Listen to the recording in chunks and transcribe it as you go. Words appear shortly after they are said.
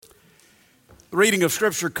The reading of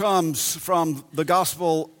Scripture comes from the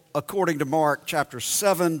Gospel according to Mark chapter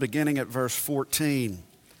 7, beginning at verse 14.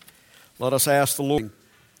 Let us ask the Lord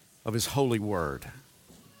of His holy word.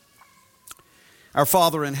 Our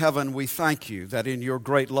Father in heaven, we thank you that in your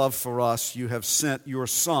great love for us, you have sent your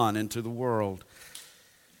Son into the world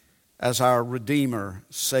as our Redeemer,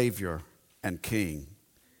 Savior, and King.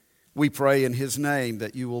 We pray in His name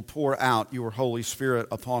that you will pour out your Holy Spirit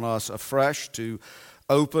upon us afresh to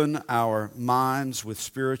open our minds with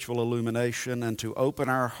spiritual illumination and to open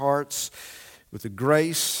our hearts with the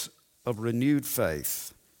grace of renewed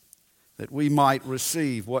faith, that we might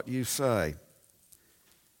receive what you say,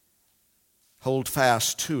 hold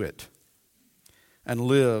fast to it, and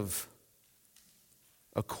live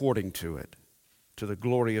according to it, to the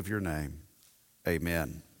glory of your name.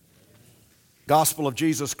 Amen. Gospel of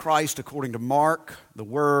Jesus Christ according to Mark, the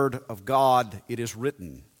Word of God, it is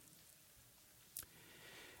written.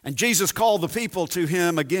 And Jesus called the people to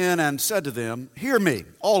him again and said to them, "Hear me,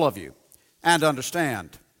 all of you, and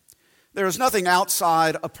understand. There is nothing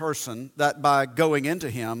outside a person that by going into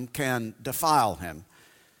him can defile him.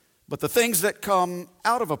 But the things that come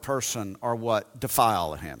out of a person are what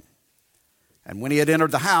defile him." And when he had entered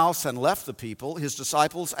the house and left the people, his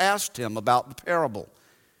disciples asked him about the parable.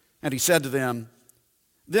 And he said to them,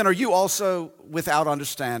 "Then are you also without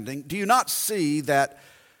understanding? Do you not see that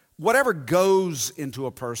whatever goes into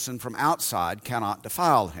a person from outside cannot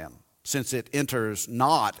defile him, since it enters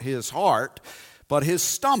not his heart, but his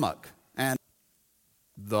stomach? And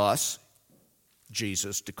thus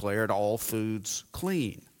Jesus declared all foods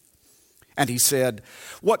clean. And he said,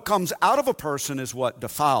 what comes out of a person is what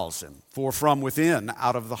defiles him. For from within,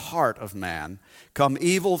 out of the heart of man, come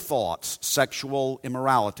evil thoughts, sexual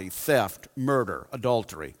immorality, theft, murder,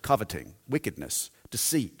 adultery, coveting, wickedness,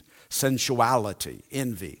 deceit, sensuality,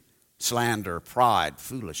 envy, slander, pride,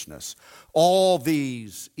 foolishness. All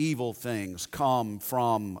these evil things come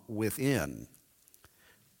from within,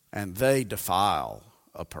 and they defile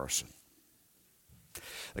a person.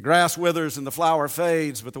 The grass withers and the flower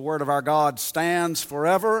fades, but the word of our God stands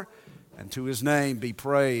forever, and to his name be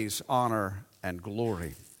praise, honor, and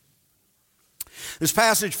glory. This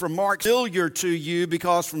passage from Mark is familiar to you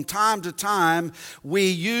because from time to time we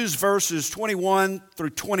use verses 21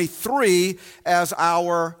 through 23 as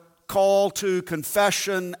our call to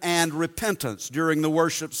confession and repentance during the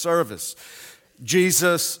worship service.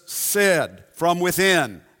 Jesus said, from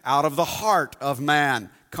within, out of the heart of man,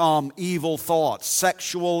 come evil thoughts,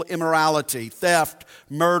 sexual immorality, theft,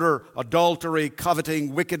 murder, adultery,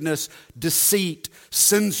 coveting, wickedness, deceit,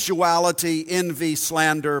 sensuality, envy,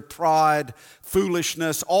 slander, pride,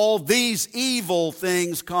 foolishness. All these evil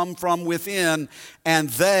things come from within, and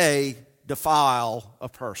they defile a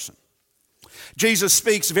person. Jesus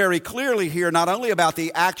speaks very clearly here not only about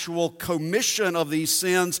the actual commission of these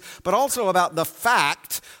sins, but also about the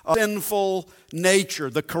fact of sinful nature,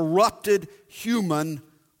 the corrupted human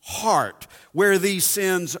heart, where these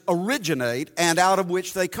sins originate and out of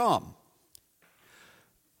which they come.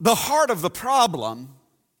 The heart of the problem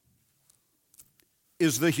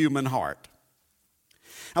is the human heart.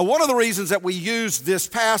 Now, one of the reasons that we use this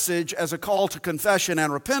passage as a call to confession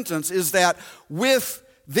and repentance is that with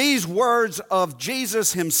these words of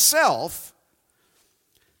Jesus himself,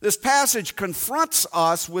 this passage confronts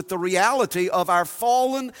us with the reality of our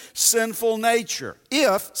fallen, sinful nature.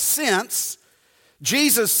 Since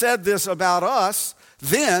Jesus said this about us,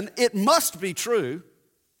 then it must be true,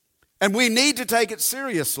 and we need to take it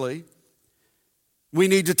seriously. We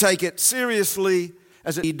need to take it seriously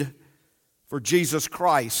as a need for Jesus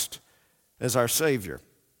Christ as our Savior.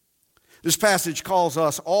 This passage calls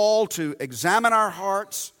us all to examine our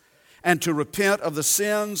hearts and to repent of the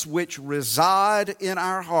sins which reside in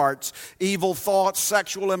our hearts: evil thoughts,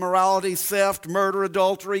 sexual immorality, theft, murder,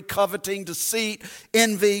 adultery, coveting, deceit,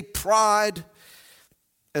 envy, pride.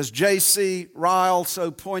 As J.C. Ryle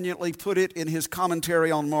so poignantly put it in his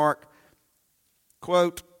commentary on Mark,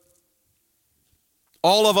 quote,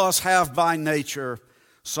 all of us have by nature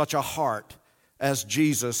such a heart as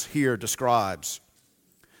Jesus here describes.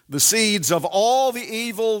 The seeds of all the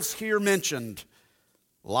evils here mentioned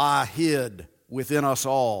lie hid within us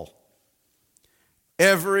all.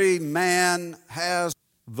 Every man has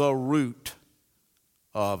the root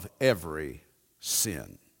of every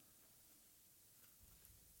sin.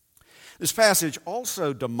 This passage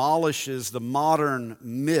also demolishes the modern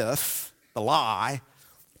myth, the lie,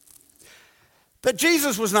 that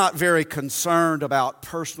Jesus was not very concerned about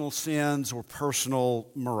personal sins or personal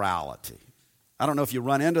morality. I don't know if you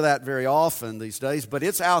run into that very often these days, but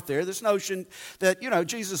it's out there. This notion that,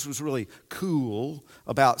 Jesus was really cool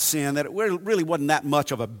about sin, that it really wasn't that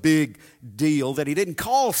much of a big deal, that he didn't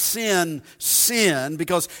call sin,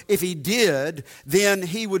 because if he did, then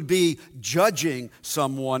he would be judging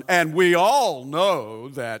someone. And we all know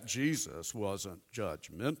that Jesus wasn't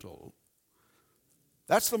judgmental.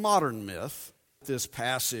 That's the modern myth this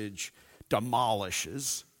passage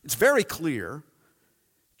demolishes. It's very clear.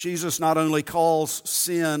 Jesus not only calls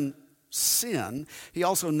sin, he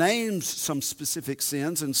also names some specific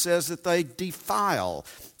sins and says that they defile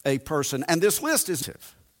a person. And this list is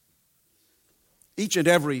each and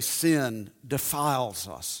every sin defiles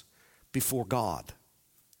us before God.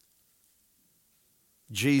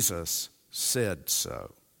 Jesus said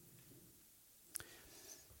so.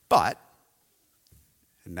 But,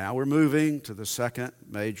 and now we're moving to the second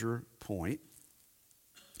major point.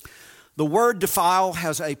 The word defile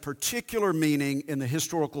has a particular meaning in the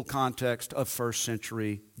historical context of first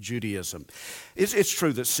century Judaism. It's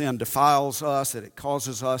true that sin defiles us, that it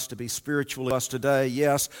causes us to be spiritually us today,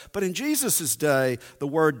 yes. But in Jesus' day, the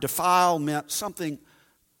word defile meant something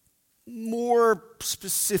more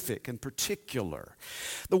specific and particular.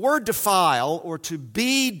 The word defile, or to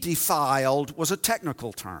be defiled, was a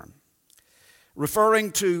technical term,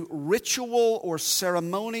 referring to ritual or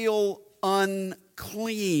ceremonial uncleanness.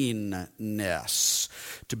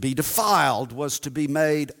 To be defiled was to be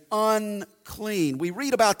made unclean. We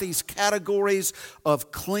read about these categories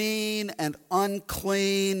of clean and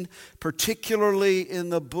unclean, particularly in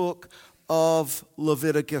the book of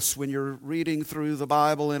Leviticus. When you're reading through the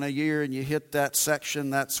Bible in a year and you hit that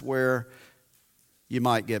section, that's where you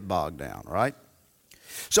might get bogged down, right?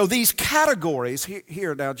 So these categories,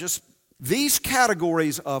 here now, just these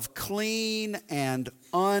categories of clean and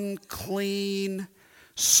unclean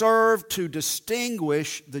serve to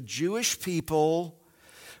distinguish the Jewish people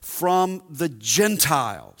from the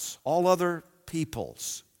Gentiles, all other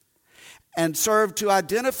peoples, and serve to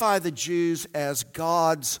identify the Jews as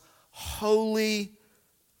God's holy,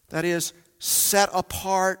 that is, set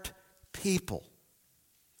apart people.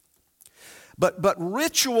 But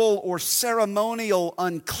ritual or ceremonial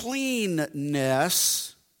uncleanness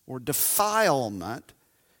or defilement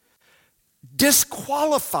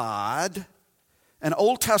disqualified an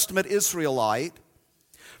Old Testament Israelite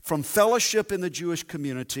from fellowship in the Jewish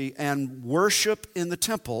community and worship in the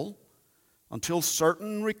temple until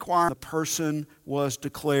certain requirements, the person was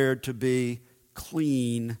declared to be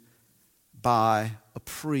clean by a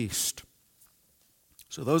priest.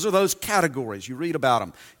 So those are those categories. You read about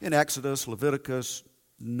them in Exodus, Leviticus,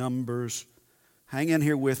 Numbers. Hang in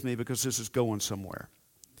here with me because this is going somewhere.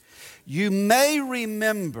 You may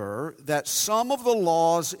remember that some of the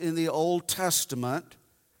laws in the Old Testament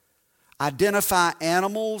identify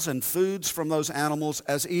animals and foods from those animals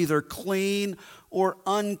as either clean or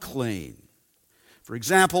unclean. For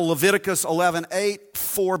example, Leviticus 11:8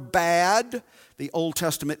 forbade the Old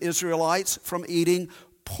Testament Israelites from eating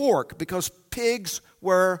pork because pigs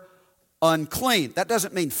were unclean. That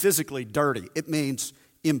doesn't mean physically dirty. It means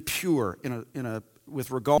impure with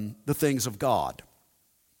regard to the things of God.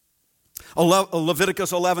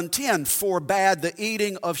 Leviticus 11:10 forbade the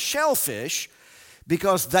eating of shellfish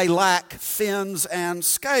because they lack fins and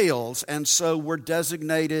scales and so were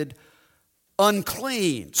designated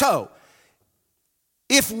unclean. So,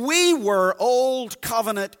 if we were Old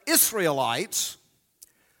Covenant Israelites,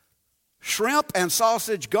 shrimp and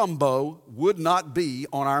sausage gumbo would not be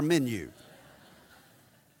on our menu.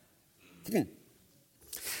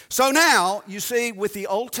 So now, you see, with the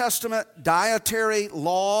Old Testament dietary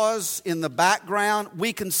laws in the background,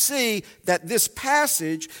 we can see that this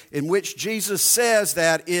passage in which Jesus says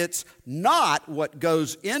that it's not what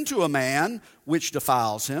goes into a man which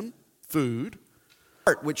defiles him, food,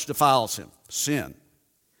 which defiles him, sin.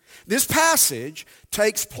 This passage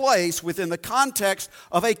takes place within the context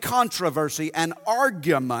of a controversy, an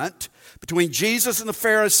argument between Jesus and the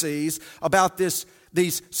Pharisees about these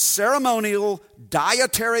ceremonial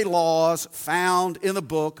dietary laws found in the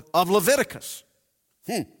book of Leviticus.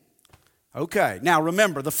 Okay, now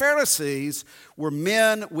remember, the Pharisees were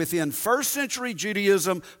men within first century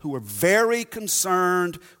Judaism who were very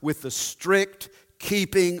concerned with the strict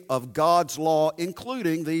keeping of God's law,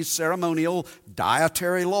 including these ceremonial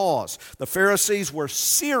dietary laws. The Pharisees were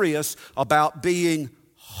serious about being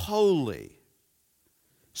holy,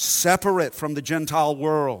 separate from the Gentile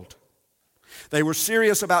world. They were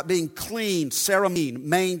serious about being clean, ceremony,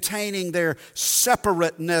 maintaining their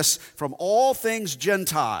separateness from all things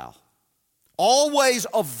Gentile, always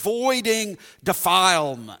avoiding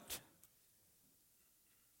defilement.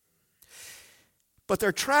 But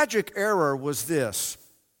their tragic error was this.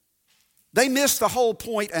 They missed the whole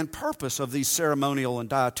point and purpose of these ceremonial and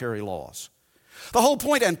dietary laws. The whole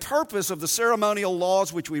point and purpose of the ceremonial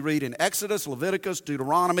laws which we read in Exodus, Leviticus,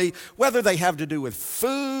 Deuteronomy, whether they have to do with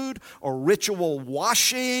food or ritual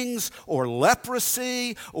washings or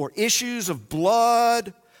leprosy or issues of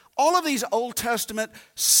blood, all of these Old Testament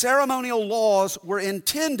ceremonial laws were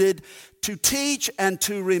intended to teach and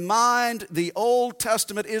to remind the Old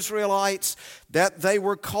Testament Israelites that they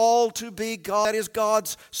were called to be God, that is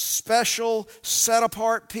God's special,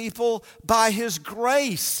 set-apart people by His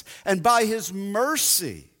grace and by His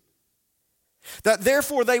mercy. That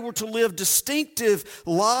therefore they were to live distinctive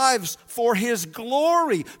lives for His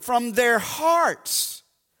glory from their hearts.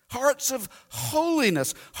 Hearts of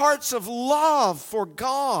holiness, hearts of love for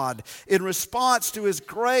God in response to His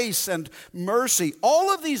grace and mercy.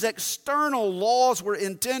 All of these external laws were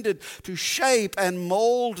intended to shape and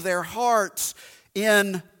mold their hearts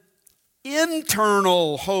in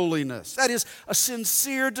internal holiness. That is, a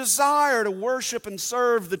sincere desire to worship and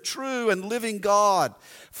serve the true and living God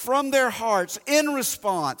from their hearts in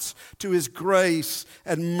response to His grace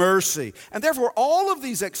and mercy. And therefore, all of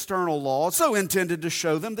these external laws so intended to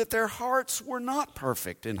show them that their hearts were not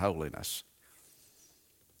perfect in holiness,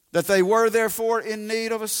 that they were therefore in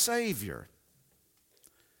need of a Savior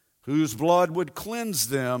whose blood would cleanse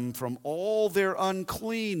them from all their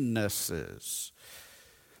uncleannesses.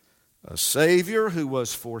 A Savior who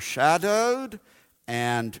was foreshadowed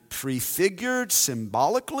and prefigured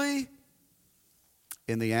symbolically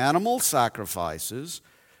in the animal sacrifices,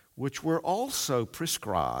 which were also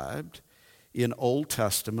prescribed in Old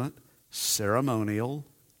Testament ceremonial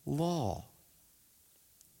law.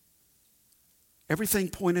 Everything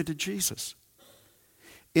pointed to Jesus.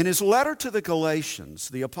 In his letter to the Galatians,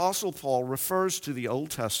 the Apostle Paul refers to the Old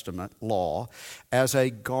Testament law as a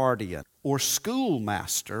guardian or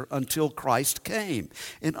schoolmaster until Christ came.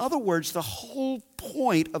 In other words, the whole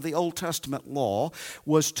point of the Old Testament law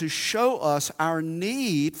was to show us our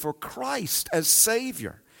need for Christ as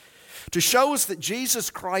Savior, to show us that Jesus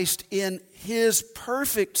Christ in His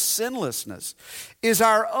perfect sinlessness is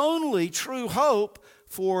our only true hope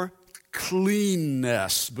for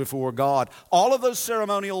cleanness before God. All of those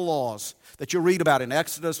ceremonial laws that you read about in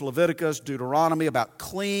Exodus, Leviticus, Deuteronomy about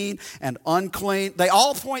clean and unclean, they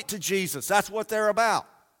all point to Jesus. That's what they're about.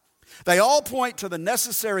 They all point to the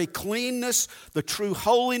necessary cleanness, the true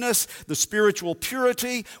holiness, the spiritual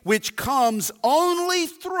purity, which comes only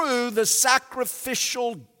through the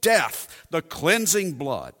sacrificial death, the cleansing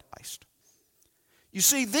blood. You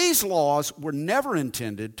see, these laws were never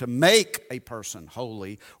intended to make a person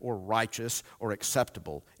holy or righteous or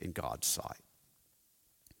acceptable in God's sight.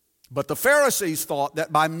 But the Pharisees thought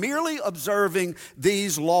that by merely observing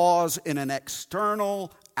these laws in an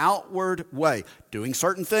external, outward way, doing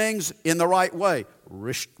certain things in the right way,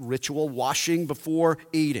 ritual washing before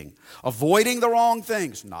eating, avoiding the wrong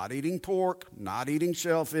things, not eating pork, not eating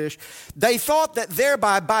shellfish, they thought that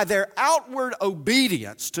thereby, by their outward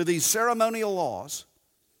obedience to these ceremonial laws,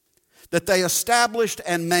 that they established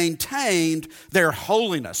and maintained their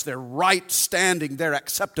holiness, their right standing, their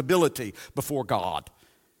acceptability before God.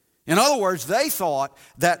 In other words, they thought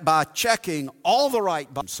that by checking all the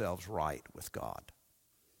right themselves right with God.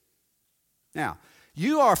 Now,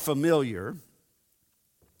 you are familiar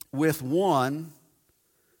with one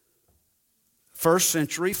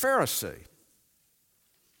first-century Pharisee,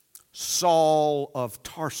 Saul of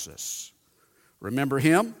Tarsus. Remember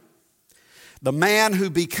him? The man who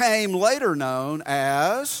became later known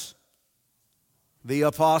as the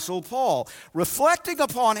Apostle Paul. Reflecting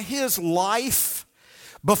upon his life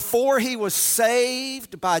before he was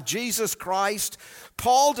saved by Jesus Christ,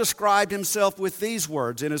 Paul described himself with these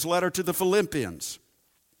words in his letter to the Philippians.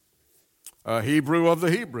 A Hebrew of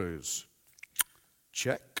the Hebrews.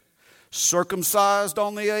 Check. Circumcised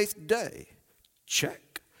on the 8th day.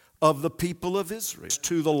 Check. Of the people of Israel.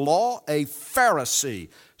 To the law, a Pharisee,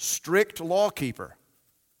 strict lawkeeper.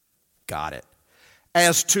 Got it.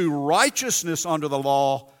 As to righteousness under the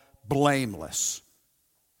law, blameless.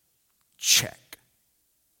 Check.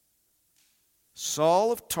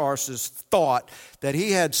 Saul of Tarsus thought that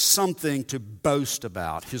he had something to boast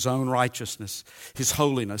about, his own righteousness, his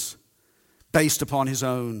holiness, based upon his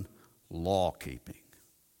own law-keeping.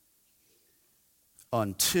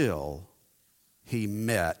 Until he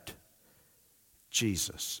met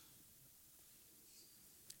Jesus.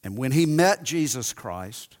 And when he met Jesus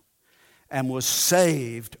Christ and was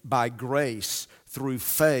saved by grace through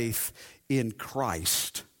faith in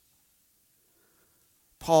Christ,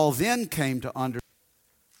 Paul then came to understand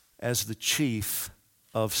as the chief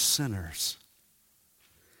of sinners.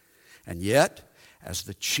 And yet, As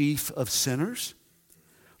the chief of sinners,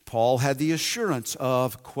 Paul had the assurance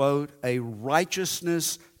of, quote, a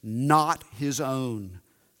righteousness not his own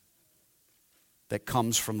that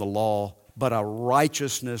comes from the law, but a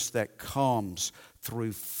righteousness that comes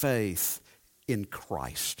through faith in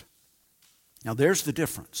Christ. Now there's the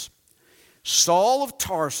difference. Saul of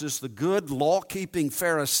Tarsus, the good law-keeping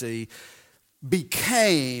Pharisee,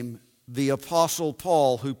 became the Apostle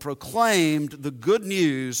Paul, who proclaimed the good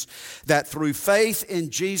news that through faith in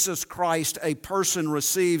Jesus Christ, a person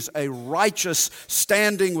receives a righteous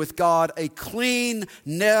standing with God, a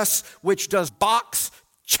cleanness which does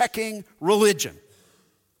box-checking religion,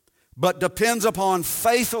 but depends upon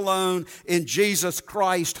faith alone in Jesus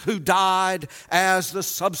Christ, who died as the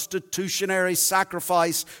substitutionary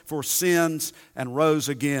sacrifice for sins and rose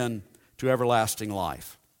again to everlasting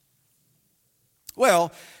life.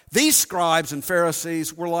 Well, these scribes and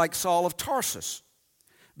Pharisees were like Saul of Tarsus.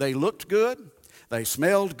 They looked good, they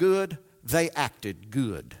smelled good, they acted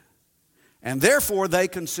good. And therefore they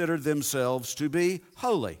considered themselves to be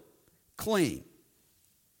holy, clean.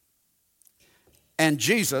 And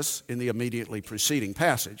Jesus, in the immediately preceding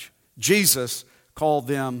passage, Jesus called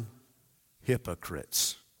them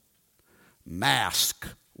hypocrites, mask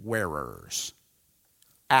wearers,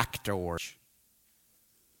 actors.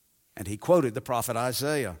 And he quoted the prophet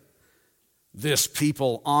Isaiah. This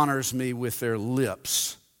people honors me with their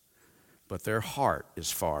lips, but their heart is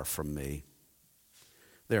far from me.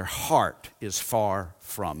 Their heart is far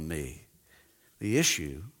from me. The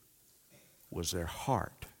issue was their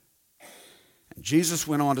heart. And Jesus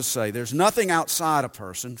went on to say, there's nothing outside a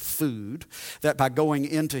person, food, that by going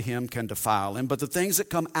into him can defile him, but the things that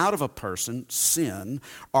come out of a person, sin,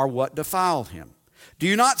 are what defile him. Do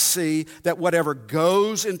you not see that whatever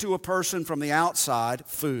goes into a person from the outside,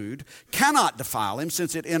 food, cannot defile him,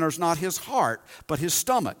 since it enters not his heart, but his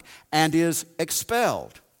stomach, and is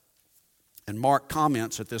expelled? And Mark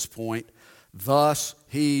comments at this point, thus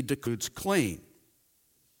he declares clean.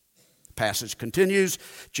 The passage continues.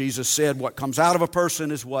 Jesus said, what comes out of a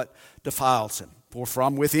person is what defiles him. For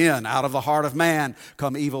from within, out of the heart of man,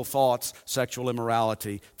 come evil thoughts, sexual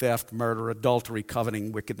immorality, theft, murder, adultery,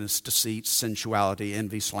 coveting, wickedness, deceit, sensuality,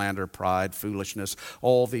 envy, slander, pride, foolishness.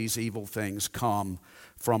 All these evil things come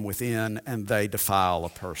from within, and they defile a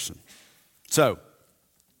person. So,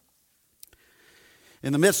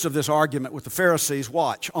 in the midst of this argument with the Pharisees,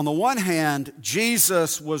 watch. On the one hand,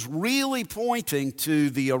 Jesus was really pointing to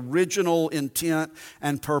the original intent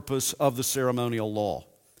and purpose of the ceremonial law,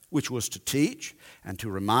 which was to teach and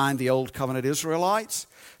to remind the Old Covenant Israelites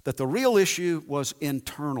that the real issue was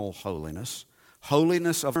internal holiness,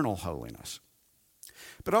 holiness of internal holiness.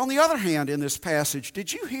 But on the other hand, in this passage,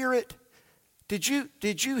 did you hear it? Did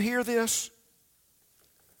you hear this?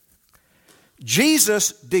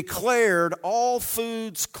 Jesus declared all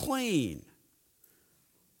foods clean.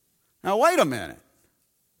 Now wait a minute.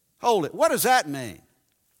 Hold it. What does that mean?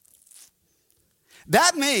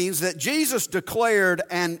 That means that Jesus declared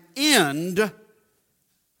an end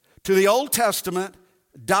to the Old Testament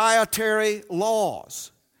dietary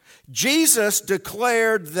laws. Jesus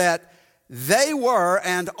declared that they were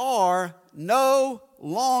and are no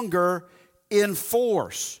longer in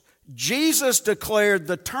force. Jesus declared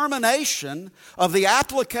the termination of the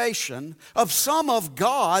application of some of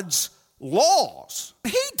God's laws.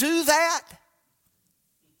 Did he do that?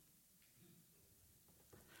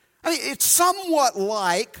 I mean, it's somewhat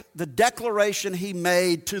like the declaration he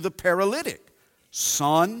made to the paralytic.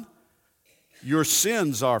 Son, your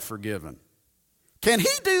sins are forgiven. Can he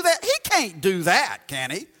do that? He can't do that,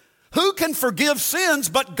 can he? Who can forgive sins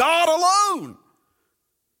but God alone?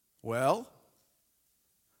 Well,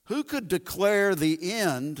 who could declare the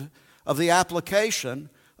end of the application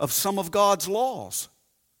of some of God's laws?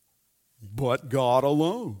 But God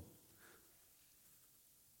alone.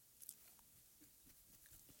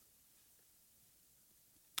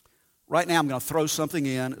 Right now I'm going to throw something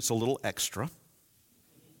in. It's a little extra.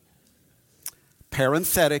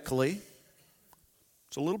 Parenthetically,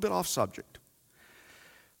 it's a little bit off subject.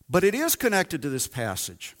 But it is connected to this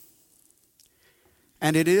passage.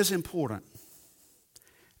 And it is important.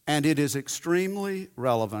 And it is extremely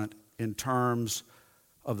relevant in terms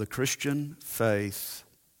of the Christian faith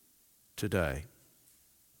today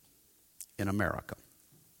in America.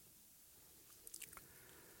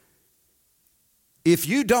 If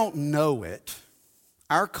you don't know it,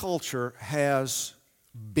 our culture has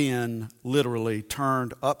been literally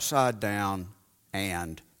turned upside down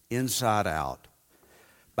and inside out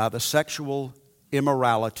by the sexual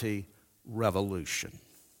immorality revolution.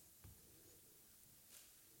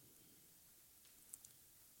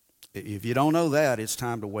 If you don't know that, it's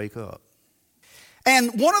time to wake up.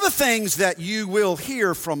 And one of the things that you will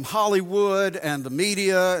hear from Hollywood and the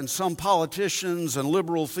media and some politicians and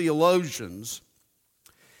liberal theologians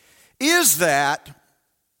is that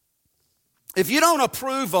if you don't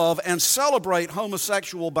approve of and celebrate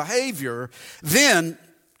homosexual behavior, then,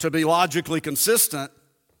 to be logically consistent,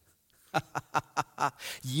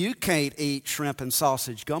 you can't eat shrimp and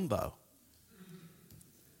sausage gumbo.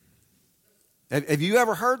 Have you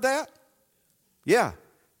ever heard that? Yeah,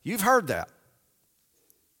 you've heard that.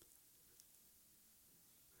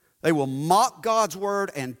 They will mock God's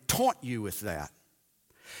word and taunt you with that.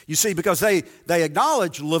 You see, because they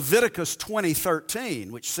acknowledge Leviticus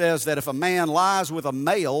 20:13, which says that if a man lies with a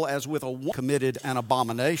male as with a woman, committed an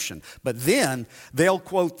abomination. But then they'll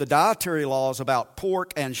quote the dietary laws about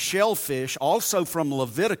pork and shellfish, also from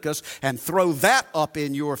Leviticus, and throw that up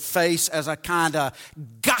in your face as a kind of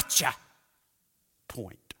gotcha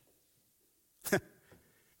point.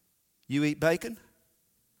 You eat bacon?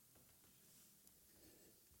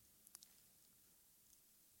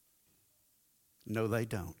 No, they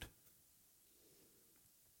don't.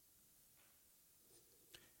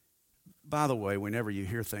 By the way, whenever you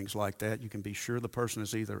hear things like that, you can be sure the person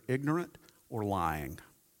is either ignorant or lying.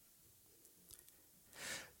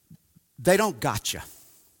 They don't gotcha.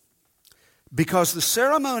 Because the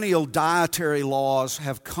ceremonial dietary laws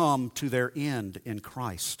have come to their end in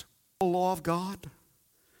Christ. The law of God,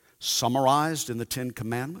 summarized in the Ten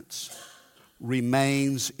Commandments,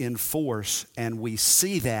 remains in force, and we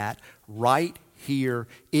see that right here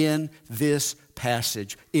in this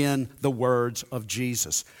passage, in the words of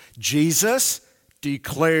Jesus. Jesus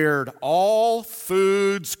declared all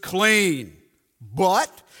foods clean,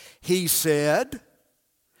 but he said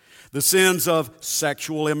the sins of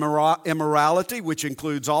sexual immorality, which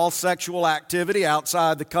includes all sexual activity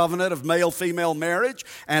outside the covenant of male-female marriage,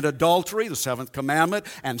 and adultery, the seventh commandment,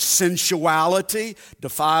 and sensuality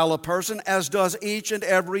defile a person, as does each and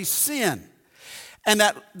every sin. And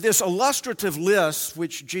that this illustrative list,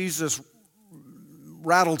 which Jesus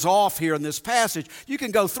rattles off here in this passage, you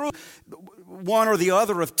can go through one or the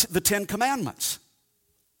other of the Ten Commandments.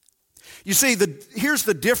 You see, here's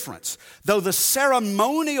the difference. Though the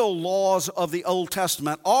ceremonial laws of the Old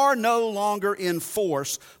Testament are no longer in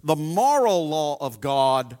force, the moral law of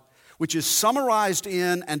God, which is summarized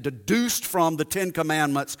in and deduced from the Ten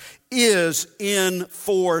Commandments, is in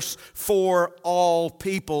force for all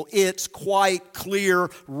people. It's quite clear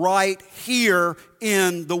right here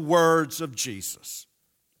in the words of Jesus.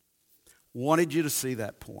 Wanted you to see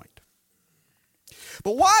that point.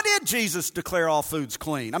 But why did Jesus declare all foods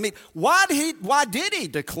clean? I mean, why did he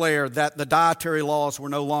declare that the dietary laws were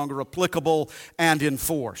no longer applicable and in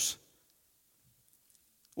force?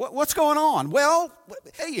 What's going on? Well,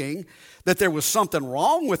 saying that there was something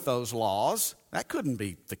wrong with those laws, that couldn't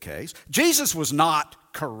be the case. Jesus was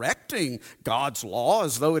not correcting God's law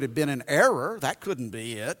as though it had been an error. That couldn't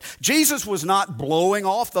be it. Jesus was not blowing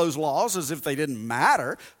off those laws as if they didn't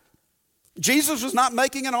matter. Jesus was not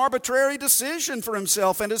making an arbitrary decision for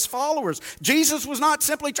himself and his followers. Jesus was not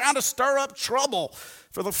simply trying to stir up trouble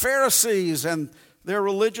for the Pharisees and their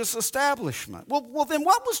religious establishment. Well, then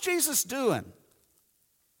what was Jesus doing?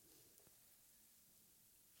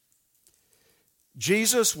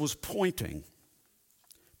 Jesus was pointing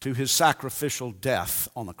to his sacrificial death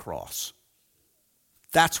on the cross.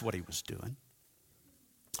 That's what he was doing.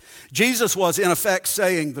 Jesus was, in effect,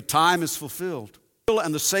 saying, the time is fulfilled,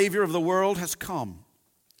 and the Savior of the world has come.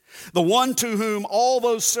 The one to whom all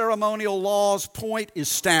those ceremonial laws point is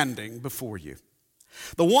standing before you.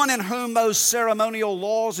 The one in whom those ceremonial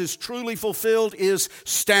laws is truly fulfilled is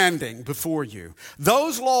standing before you.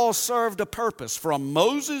 Those laws served a purpose from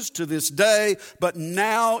Moses to this day, but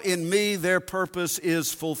now in me their purpose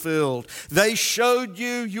is fulfilled. They showed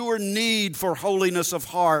you your need for holiness of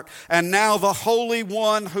heart, and now the Holy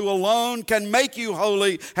One who alone can make you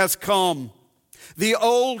holy has come. The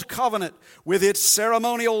old covenant with its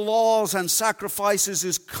ceremonial laws and sacrifices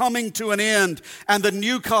is coming to an end. And the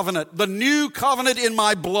new covenant in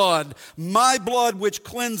my blood which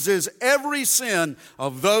cleanses every sin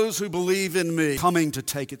of those who believe in me, coming to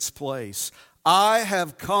take its place. I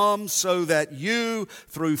have come so that you,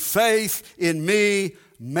 through faith in me,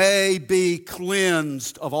 may be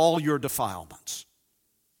cleansed of all your defilements.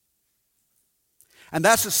 And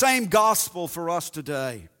that's the same gospel for us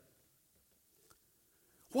today.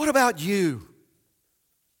 What about you?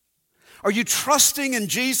 Are you trusting in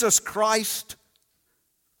Jesus Christ,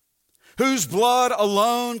 whose blood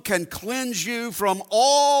alone can cleanse you from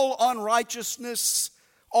all unrighteousness,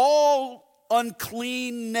 all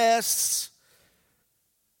uncleanness,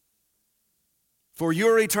 for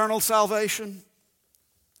your eternal salvation?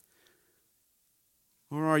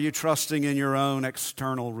 Or are you trusting in your own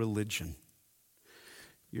external religion?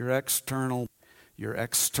 Your external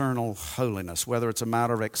holiness, whether it's a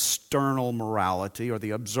matter of external morality or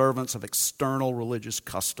the observance of external religious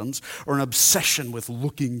customs or an obsession with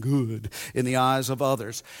looking good in the eyes of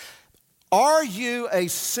others. Are you a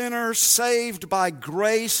sinner saved by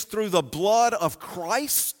grace through the blood of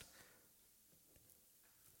Christ?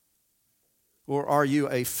 Or are you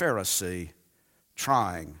a Pharisee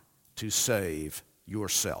trying to save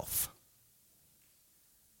yourself?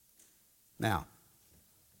 Now,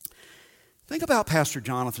 think about Pastor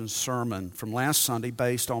Jonathan's sermon from last Sunday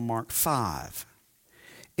based on Mark 5,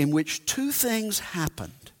 in which two things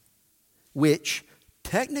happened, which,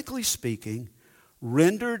 technically speaking,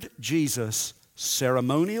 rendered Jesus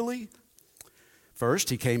ceremonially. First,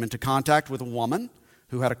 he came into contact with a woman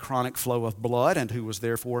who had a chronic flow of blood and who was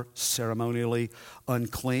therefore ceremonially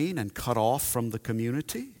unclean and cut off from the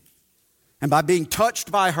community. And by being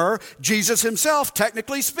touched by her, Jesus himself,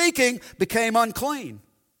 technically speaking, became unclean.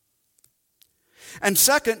 And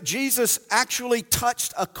second, Jesus actually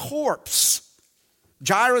touched a corpse,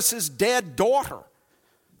 Jairus' dead daughter,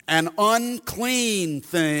 an unclean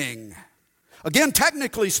thing. Again,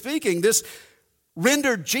 technically speaking, this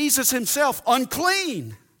rendered Jesus himself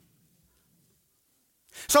unclean.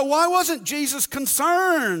 So why wasn't Jesus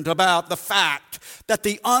concerned about the fact that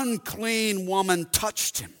the unclean woman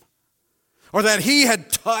touched him, or that he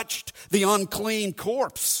had touched the unclean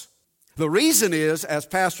corpse? The reason is, as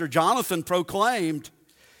Pastor Jonathan proclaimed,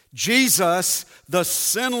 Jesus, the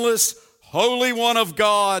sinless Holy One of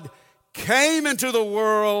God, came into the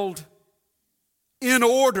world in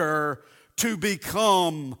order to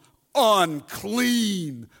become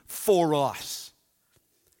unclean for us.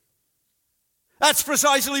 That's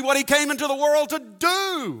precisely what he came into the world to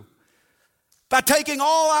do, by taking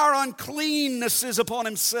all our uncleannesses upon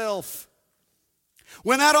himself.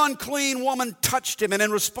 When that unclean woman touched him, and in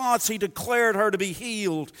response he declared her to be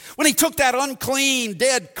healed, when he took that unclean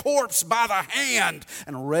dead corpse by the hand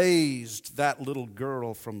and raised that little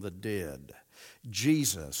girl from the dead,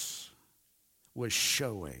 Jesus was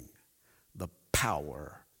showing the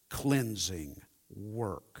power, cleansing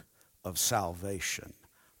work of salvation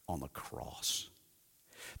on the cross.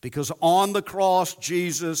 Because on the cross,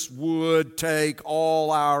 Jesus would take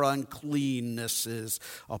all our uncleannesses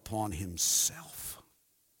upon himself,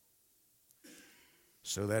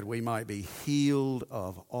 so that we might be healed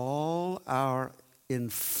of all our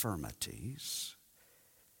infirmities,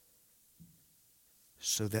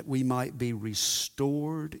 so that we might be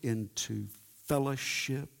restored into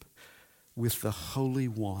fellowship with the Holy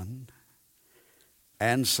One,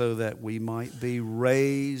 and so that we might be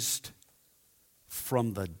raised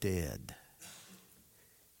from the dead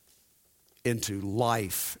into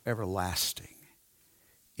life everlasting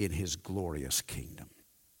in his glorious kingdom.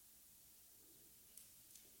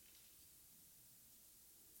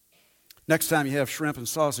 Next time you have shrimp and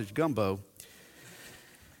sausage gumbo,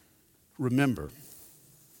 remember,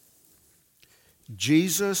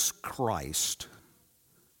 Jesus Christ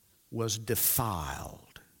was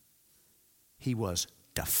defiled. He was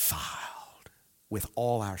defiled with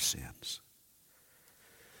all our sins,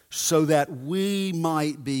 so that we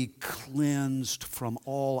might be cleansed from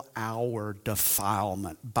all our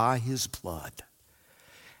defilement by his blood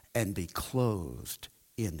and be clothed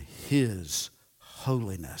in his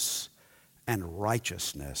holiness and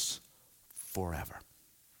righteousness forever.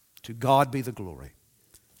 To God be the glory.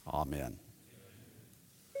 Amen.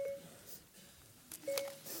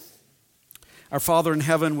 Our Father in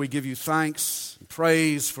heaven, we give you thanks and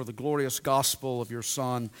praise for the glorious gospel of your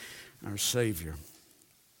Son, our Savior.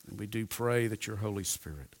 And we do pray that your Holy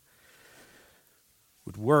Spirit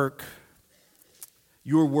would work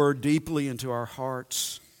your word deeply into our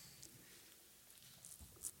hearts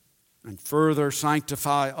and further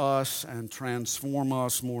sanctify us and transform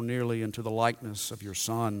us more nearly into the likeness of your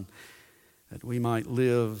Son, that we might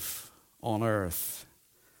live on earth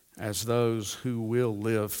as those who will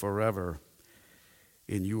live forever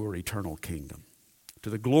in your eternal kingdom. To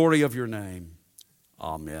the glory of your name,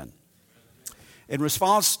 amen. In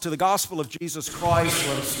response to the gospel of Jesus Christ,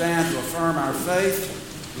 let us stand to affirm our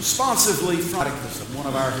faith responsively from Catechism, one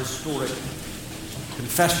of our historic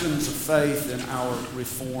confessions of faith in our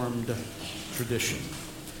Reformed tradition.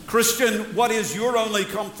 Christian, what is your only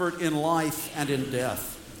comfort in life and in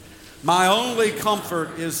death? My only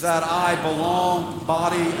comfort is that I belong,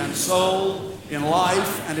 body and soul, in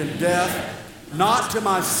life and in death, not to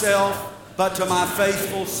myself, but to my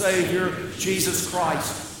faithful Savior, Jesus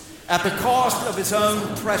Christ. At the cost of his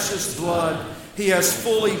own precious blood, he has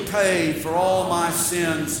fully paid for all my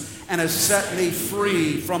sins and has set me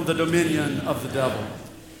free from the dominion of the devil.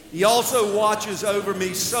 He also watches over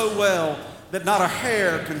me so well that not a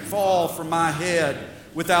hair can fall from my head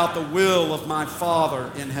without the will of my Father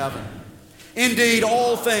in heaven. Indeed,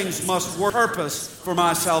 all things must work purpose for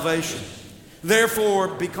my salvation. Therefore,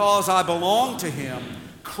 because I belong to him,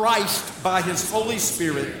 Christ, by his Holy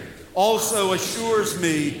Spirit, also assures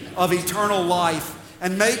me of eternal life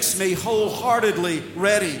and makes me wholeheartedly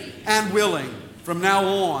ready and willing from now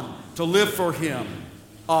on to live for him.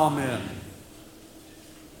 Amen.